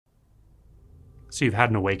So you've had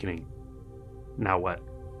an awakening. Now what?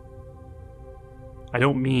 I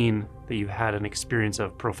don't mean that you've had an experience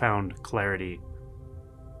of profound clarity,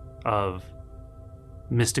 of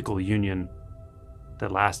mystical union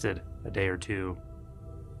that lasted a day or two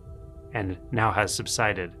and now has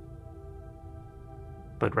subsided.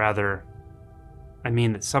 But rather, I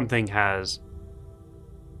mean that something has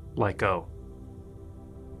let go.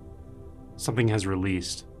 Something has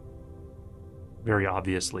released, very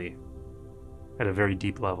obviously, at a very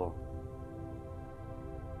deep level.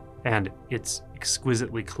 And it's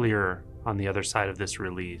exquisitely clear on the other side of this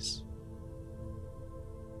release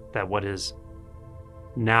that what is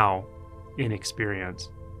now in experience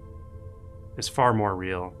is far more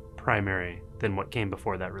real, primary, than what came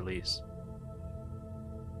before that release.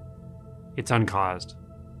 It's uncaused.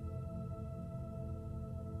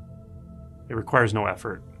 It requires no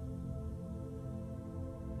effort.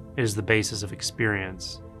 It is the basis of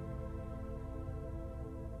experience.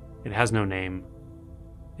 It has no name.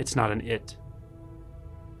 It's not an it.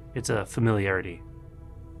 It's a familiarity.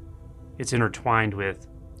 It's intertwined with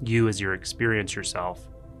you as you experience yourself,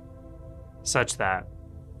 such that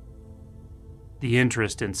the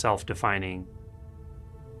interest in self-defining,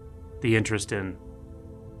 the interest in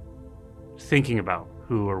thinking about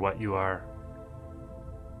who or what you are,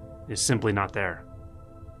 is simply not there,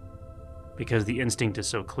 because the instinct is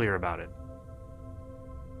so clear about it.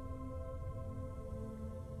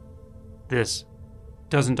 This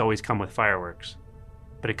doesn't always come with fireworks,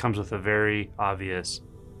 but it comes with a very obvious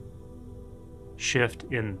shift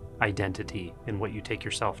in identity, in what you take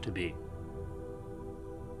yourself to be.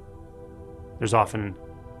 There's often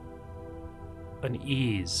an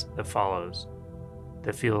ease that follows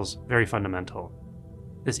that feels very fundamental.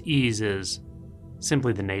 This ease is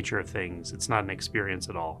simply the nature of things. It's not an experience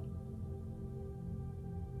at all.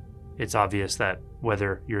 It's obvious that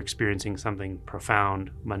whether you're experiencing something profound,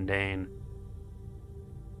 mundane,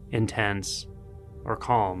 intense, or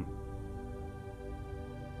calm,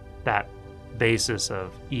 that basis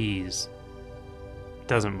of ease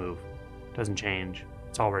doesn't move, doesn't change.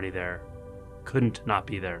 It's already there. Couldn't not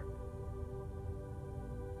be there.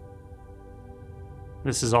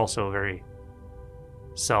 This is also a very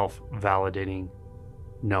self-validating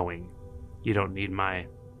knowing. You don't need my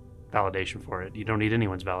validation for it. You don't need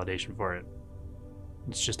anyone's validation for it.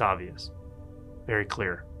 It's just obvious. Very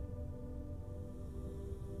clear.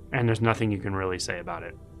 And there's nothing you can really say about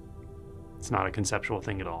it. It's not a conceptual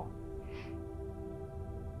thing at all.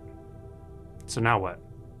 So now what?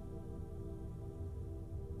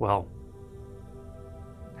 Well,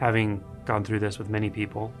 having gone through this with many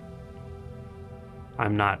people,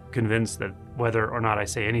 I'm not convinced that whether or not I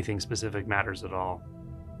say anything specific matters at all.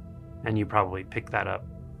 And you probably pick that up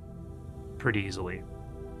pretty easily.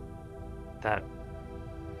 That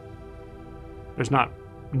there's not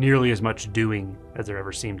nearly as much doing as there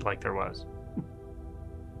ever seemed like there was.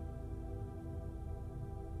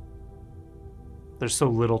 There's so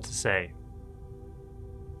little to say.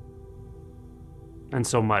 And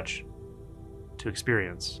so much to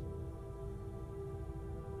experience.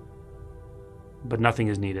 But nothing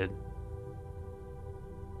is needed.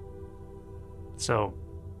 So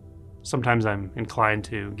sometimes I'm inclined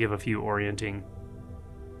to give a few orienting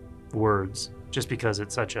words just because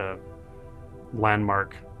it's such a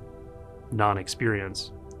landmark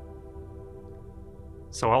non-experience.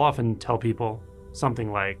 So I'll often tell people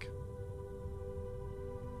something like,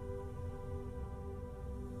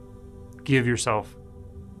 give yourself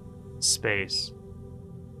space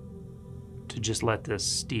to just let this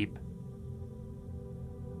steep,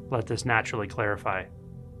 let this naturally clarify,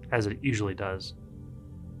 as it usually does.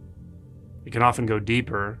 It can often go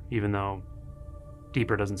deeper, even though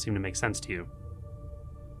deeper doesn't seem to make sense to you.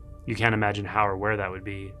 You can't imagine how or where that would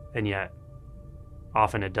be, and yet,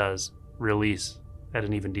 often it does release at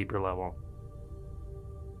an even deeper level.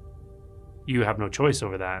 You have no choice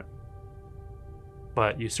over that,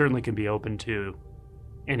 but you certainly can be open to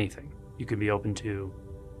anything. You can be open to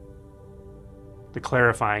the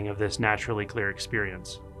clarifying of this naturally clear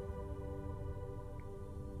experience.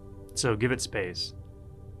 So give it space.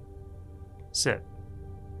 Sit.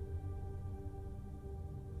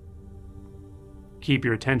 Keep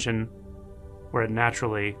your attention where it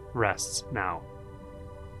naturally rests now.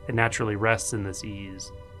 It naturally rests in this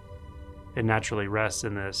ease. It naturally rests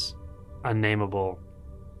in this unnameable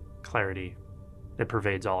clarity that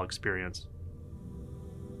pervades all experience.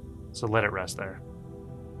 So let it rest there.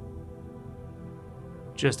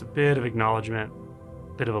 Just a bit of acknowledgement,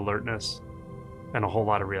 a bit of alertness, and a whole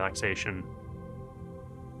lot of relaxation.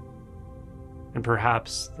 And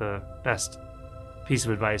perhaps the best piece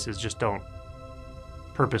of advice is just don't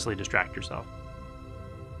purposely distract yourself.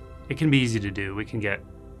 it can be easy to do. We can get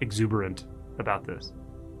exuberant about this.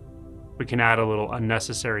 We can add a little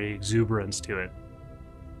unnecessary exuberance to it,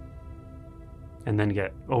 and then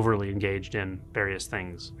get overly engaged in various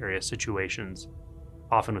things, various situations,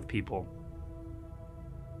 often with people.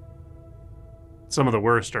 Some of the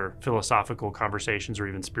worst are philosophical conversations or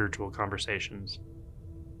even spiritual conversations.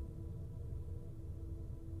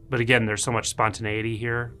 But again, there's so much spontaneity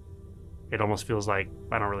here, it almost feels like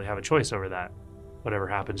I don't really have a choice over that. Whatever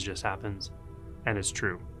happens just happens, and it's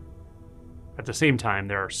true. At the same time,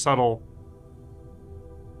 there are subtle,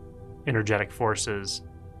 energetic forces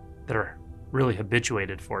that are really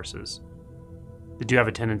habituated forces that do have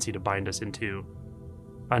a tendency to bind us into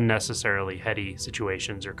unnecessarily heady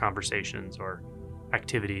situations or conversations or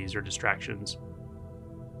activities or distractions.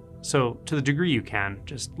 So, to the degree you can,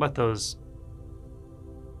 just let those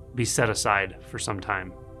be set aside for some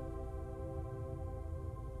time.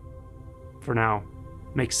 For now,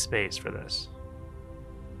 make space for this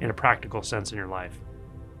in a practical sense in your life.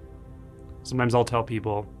 Sometimes I'll tell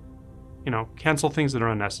people, cancel things that are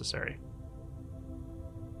unnecessary.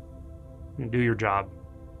 Do your job,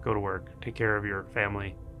 go to work, take care of your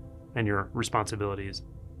family and your responsibilities,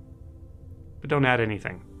 but don't add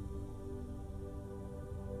anything.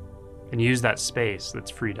 And use that space that's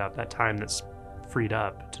freed up, that time that's freed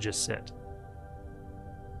up to just sit.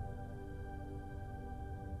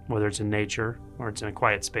 Whether it's in nature or it's in a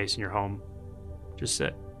quiet space in your home, just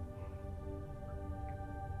sit.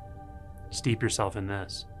 Steep yourself in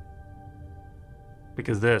this,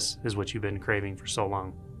 because this is what you've been craving for so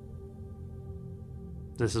long.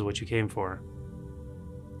 This is what you came for.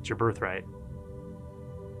 It's your birthright.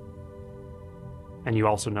 And you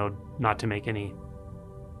also know not to make any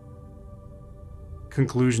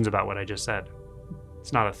conclusions about what I just said.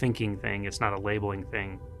 It's not a thinking thing. It's not a labeling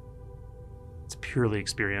thing. It's purely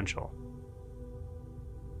experiential.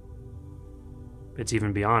 It's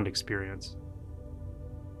even beyond experience,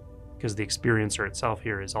 because the experiencer itself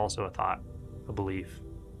here is also a thought, a belief,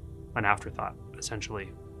 an afterthought,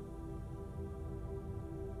 essentially.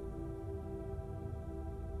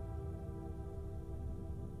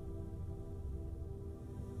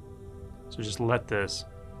 So just let this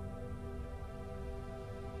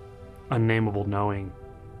unnameable knowing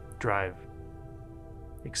drive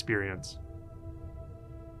experience.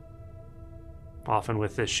 Often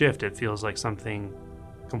with this shift, it feels like something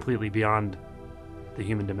completely beyond the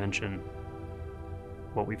human dimension.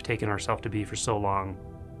 What we've taken ourselves to be for so long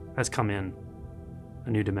has come in. A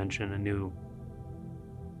new dimension, a new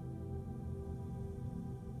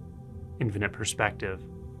infinite perspective.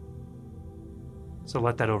 So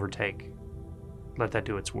let that overtake. Let that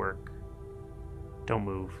do its work. Don't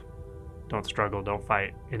move. Don't struggle. Don't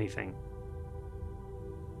fight anything.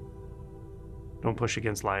 Don't push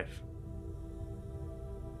against life.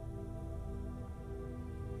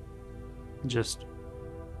 Just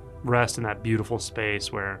rest in that beautiful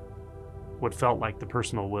space where what felt like the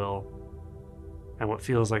personal will and what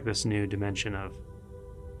feels like this new dimension of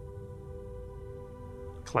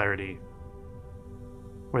clarity,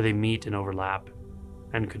 where they meet and overlap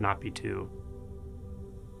and could not be two.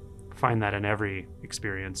 Find that in every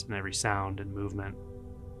experience, in every sound and movement,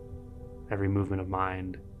 every movement of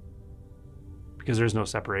mind, because there's no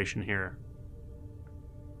separation here.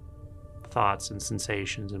 Thoughts and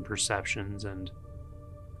sensations and perceptions and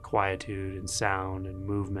quietude and sound and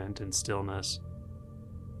movement and stillness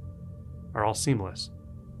are all seamless.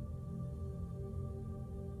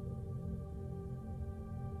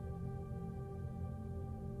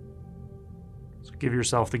 So give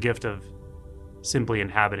yourself the gift of simply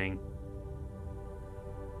inhabiting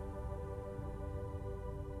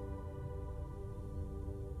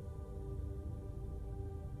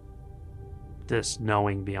this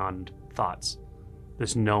knowing beyond thoughts,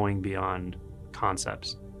 this knowing beyond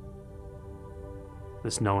concepts,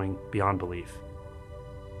 this knowing beyond belief.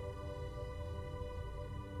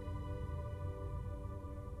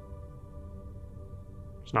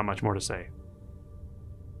 There's not much more to say.